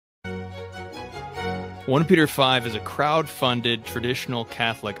1 Peter 5 is a crowd-funded traditional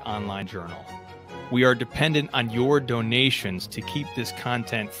Catholic online journal. We are dependent on your donations to keep this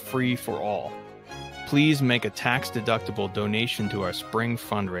content free for all. Please make a tax-deductible donation to our spring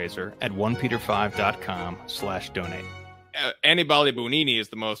fundraiser at 1peter5.com/donate. Annibale Bugnini is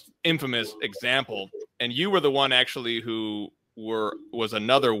the most infamous example, and you were the one actually who was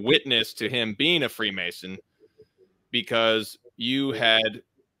another witness to him being a Freemason, because you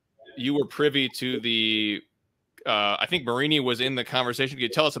were privy to the I think Marini was in the conversation. Can you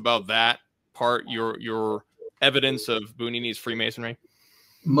tell us about that part, your evidence of Bugnini's Freemasonry?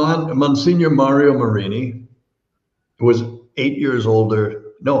 Monsignor Mario Marini was 8 years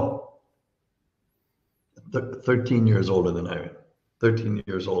older. No, 13 years older than I am. 13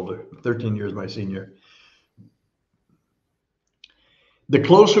 years older. 13 years my senior. The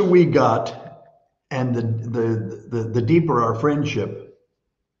closer we got, and the deeper our friendship,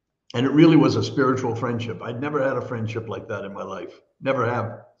 and it really was a spiritual friendship. I'd never had a friendship like that in my life. Never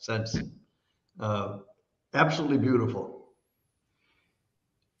have since. Absolutely beautiful.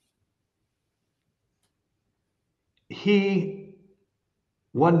 He,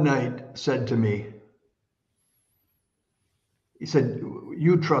 one night, said to me, he said,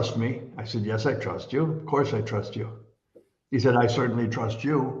 "You trust me?" I said, "Yes, I trust you. Of course I trust you." He said, "I certainly trust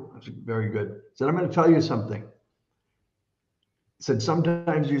you." I said, "Very good." He said, "I'm going to tell you something." He said,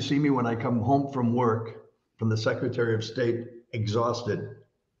 "Sometimes you see me when I come home from work, from the Secretary of State, exhausted,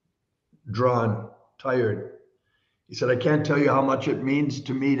 drawn, tired." He said, "I can't tell you how much it means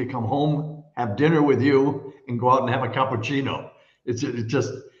to me to come home, have dinner with you, and go out and have a cappuccino. It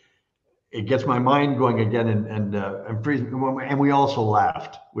gets my mind going again, and frees me." And we also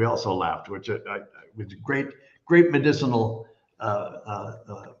laughed. Which was great medicinal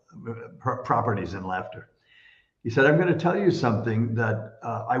properties in laughter. He said, "I'm going to tell you something that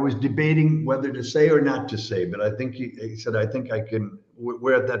I was debating whether to say or not to say, but I think," he said, "I think I can,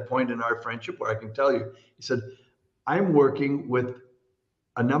 we're at that point in our friendship where I can tell you." He said, "I'm working with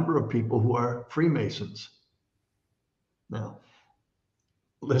a number of people who are Freemasons." Now,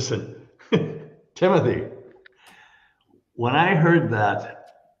 listen, Timothy, when I heard that,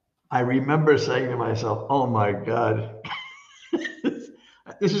 I remember saying to myself, "Oh my God,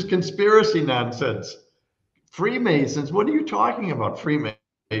 this is conspiracy nonsense. Freemasons? What are you talking about,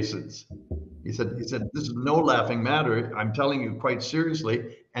 Freemasons?" He said, "This is no laughing matter. I'm telling you quite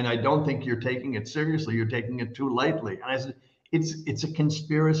seriously, and I don't think you're taking it seriously. You're taking it too lightly." And I said, it's a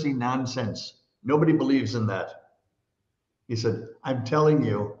conspiracy nonsense. Nobody believes in that." He said, "I'm telling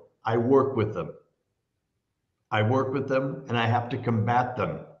you, I work with them. I work with them, and I have to combat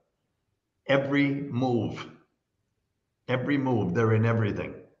them. Every move, they're in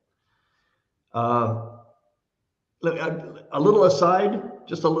everything." A little aside,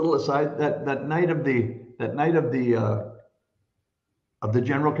 just a little aside. That night of the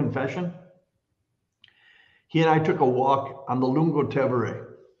General Confession, he and I took a walk on the Lungo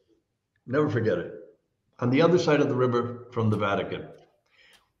Tevere. Never forget it. On the other side of the river from the Vatican.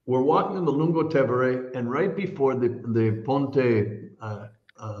 We're walking on the Lungo Tevere, and right before the Ponte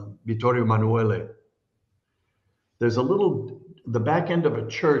Vittorio Emanuele, there's the back end of a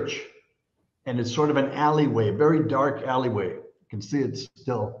church, and it's sort of an alleyway, very dark alleyway. You can see it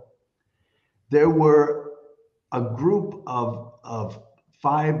still. There were a group of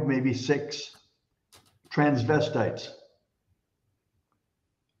 5, maybe 6 transvestites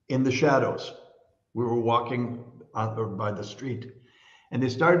in the shadows. We were walking by the street, and they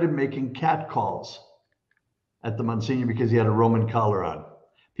started making catcalls at the Monsignor because he had a Roman collar on.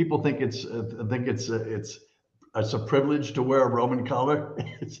 People think it's a privilege to wear a Roman collar.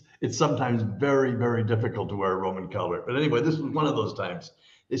 It's sometimes very, very difficult to wear a Roman collar. But anyway, this was one of those times.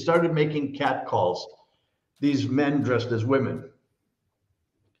 They started making catcalls, these men dressed as women.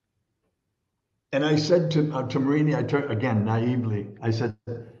 And I said to Marini, I turned again naively, I said,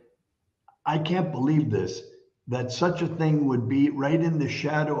 "I can't believe this, that such a thing would be right in the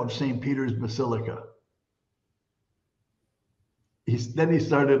shadow of St. Peter's Basilica." Then he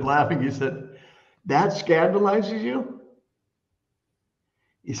started laughing. He said, "That scandalizes you?"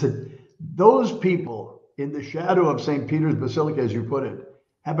 He said, "Those people in the shadow of St. Peter's Basilica, as you put it,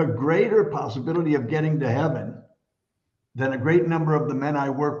 have a greater possibility of getting to heaven than a great number of the men I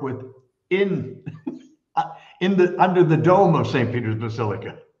work with under the dome of St. Peter's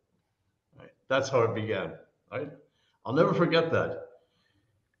Basilica." Right. That's how it began. Right? I'll never forget that.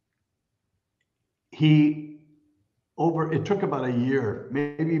 It took about a year,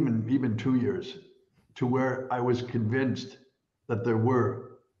 maybe even 2 years, to where I was convinced that there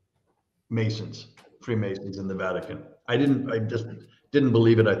were Freemasons in the Vatican. I just didn't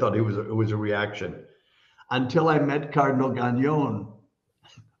believe it. I thought it was a reaction. until I met Cardinal Gagnon,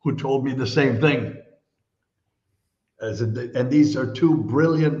 who told me the same thing. And these are two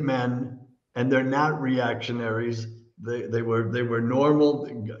brilliant men, and they're not reactionaries. They were normal,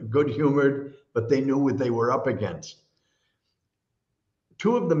 good-humored, but they knew what they were up against.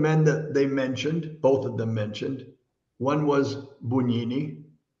 Two of the men that they mentioned, both of them mentioned, one was Bugnini,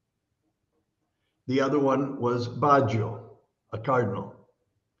 the other one was Baggio, a cardinal.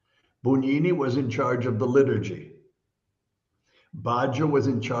 Bugnini was in charge of the liturgy. Baggio was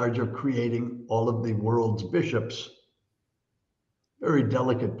in charge of creating all of the world's bishops. Very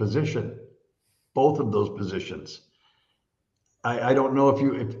delicate position, both of those positions. I don't know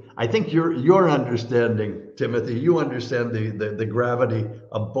if I think your understanding, Timothy, you understand the gravity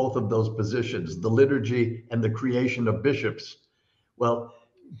of both of those positions, the liturgy and the creation of bishops. Well,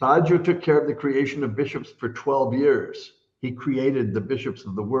 Baggio took care of the creation of bishops for 12 years. He created the bishops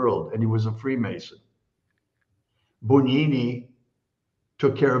of the world, and he was a Freemason. Bugnini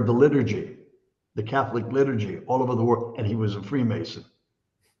took care of the liturgy, the Catholic liturgy all over the world, and he was a Freemason.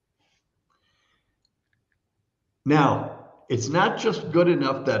 Now, it's not just good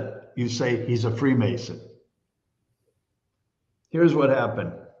enough that you say he's a Freemason. Here's what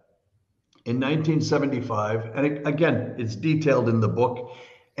happened. In 1975, and again, it's detailed in the book,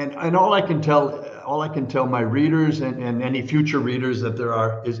 and all I can tell my readers and any future readers that there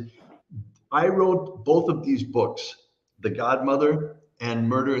are is I wrote both of these books, The Godmother and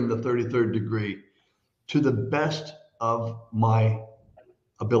Murder in the 33rd Degree, to the best of my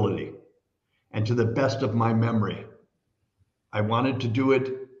ability and to the best of my memory. I wanted to do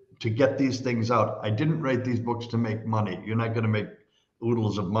it to get these things out. I didn't write these books to make money. You're not going to make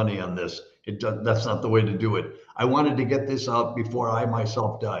oodles of money on this. That's not the way to do it. I wanted to get this out before I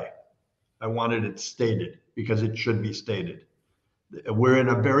myself die. I wanted it stated because it should be stated. We're in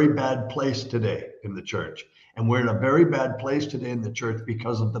a very bad place today in the church. And we're in a very bad place today in the church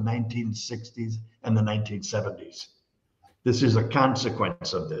because of the 1960s and the 1970s. This is a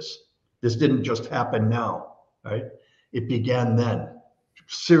consequence of this. This didn't just happen now, right? It began then,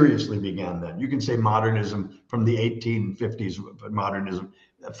 seriously began then. You can say modernism from the 1850s, modernism,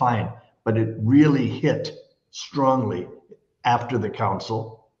 fine. But it really hit strongly after the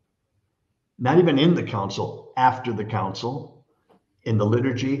council, not even in the council, after the council, in the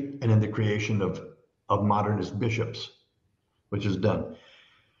liturgy and in the creation of modernist bishops, which is done.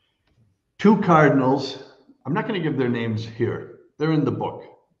 Two cardinals, I'm not going to give their names here. They're in the book.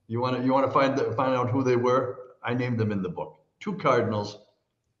 You want to find out who they were? I named them in the book. Two cardinals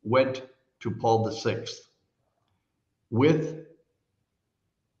went to Paul VI with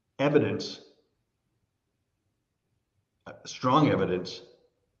evidence, strong evidence,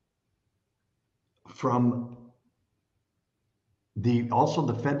 from also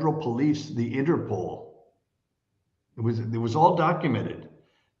the federal police, the Interpol. It was all documented.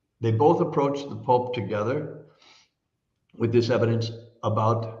 They both approached the Pope together with this evidence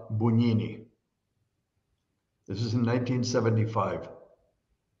about Bugnini. This is in 1975.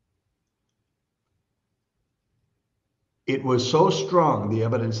 It was so strong, the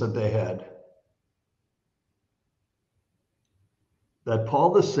evidence that they had, that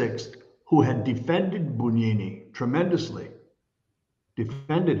Paul VI, who had defended Bugnini tremendously,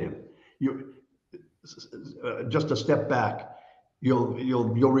 defended him. Just a step back, you'll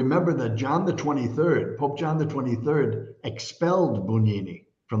remember that John the 23rd, Pope John the 23rd, expelled Bugnini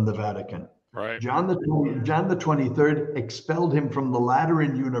from the Vatican. Right. John the 23rd expelled him from the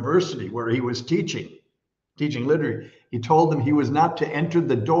Lateran University where he was teaching liturgy. He told them he was not to enter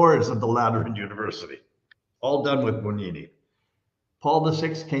the doors of the Lateran University. All done with Bugnini. Paul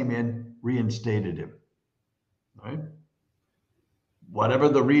VI came in, reinstated him. All right? Whatever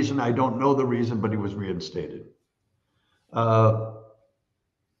the reason, I don't know the reason, but he was reinstated.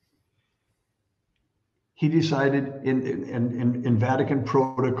 He decided in Vatican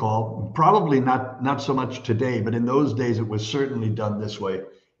protocol, probably not so much today, but in those days it was certainly done this way.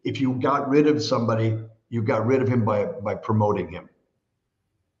 If you got rid of somebody, you got rid of him by promoting him.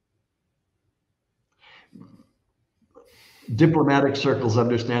 Diplomatic circles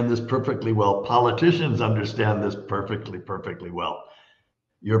understand this perfectly well. Politicians understand this perfectly well.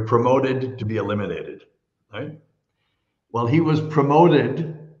 You're promoted to be eliminated, right? Well, he was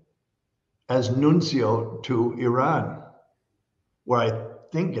promoted as nuncio to Iran, where I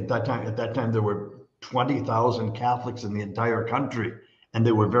think at that time there were 20,000 Catholics in the entire country, and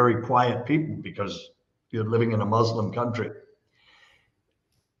they were very quiet people because you're living in a Muslim country.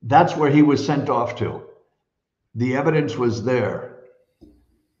 That's where he was sent off to. The evidence was there.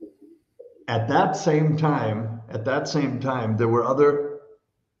 At that same time, there were other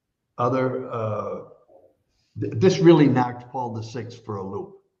This really knocked Paul VI for a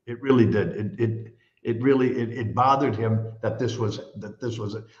loop. It really did. It bothered him that this was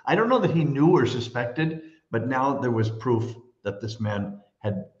I don't know that he knew or suspected, but now there was proof that this man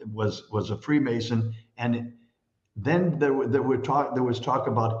was a Freemason. And then there was talk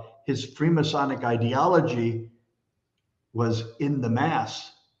about his Freemasonic ideology was in the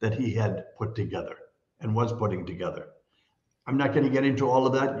mass that he had put together and was putting together. I'm not going to get into all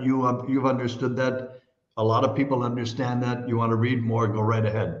of that. You've understood that. A lot of people understand that. You want to read more, go right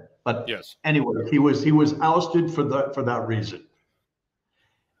ahead. But yes, anyway, he was ousted for that reason.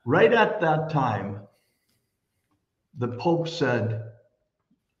 Right at that time, the Pope had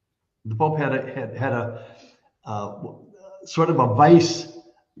a sort of a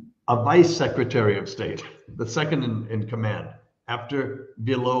vice secretary of state, the second in command. After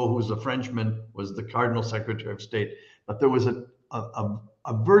Villot, who was a Frenchman, was the cardinal secretary of state. But there was a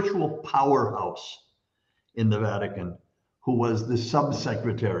virtual powerhouse in the Vatican who was the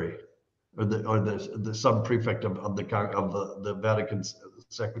subsecretary or the sub prefect of the Vatican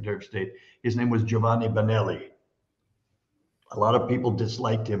Secretary of State. His name was Giovanni Benelli. A lot of people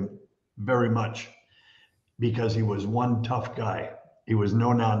disliked him very much because he was one tough guy. He was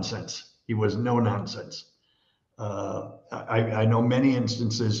no nonsense. I know many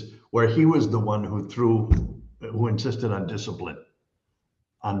instances where he was the one who insisted on discipline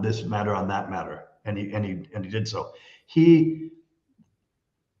on this matter, on that matter, and he did so. He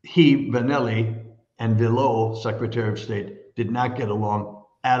Benelli and Villot, Secretary of State, did not get along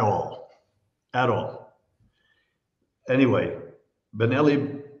at all. Anyway,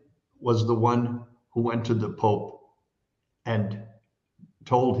 Benelli was the one who went to the Pope and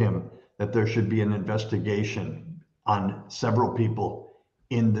told him that there should be an investigation on several people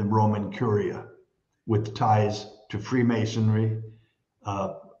in the Roman Curia with ties to Freemasonry,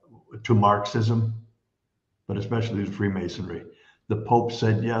 to Marxism, but especially to Freemasonry. The Pope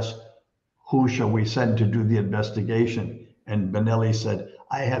said, yes, who shall we send to do the investigation? And Benelli said,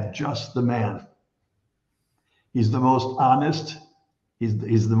 I have just the man. He's the most honest.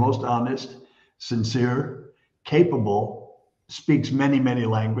 He's the most honest, sincere, capable, speaks many, many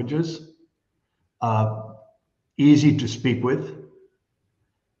languages, easy to speak with.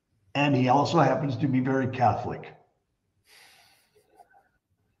 And he also happens to be very Catholic.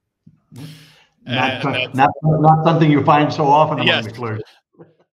 Not something you find so often among the clergy.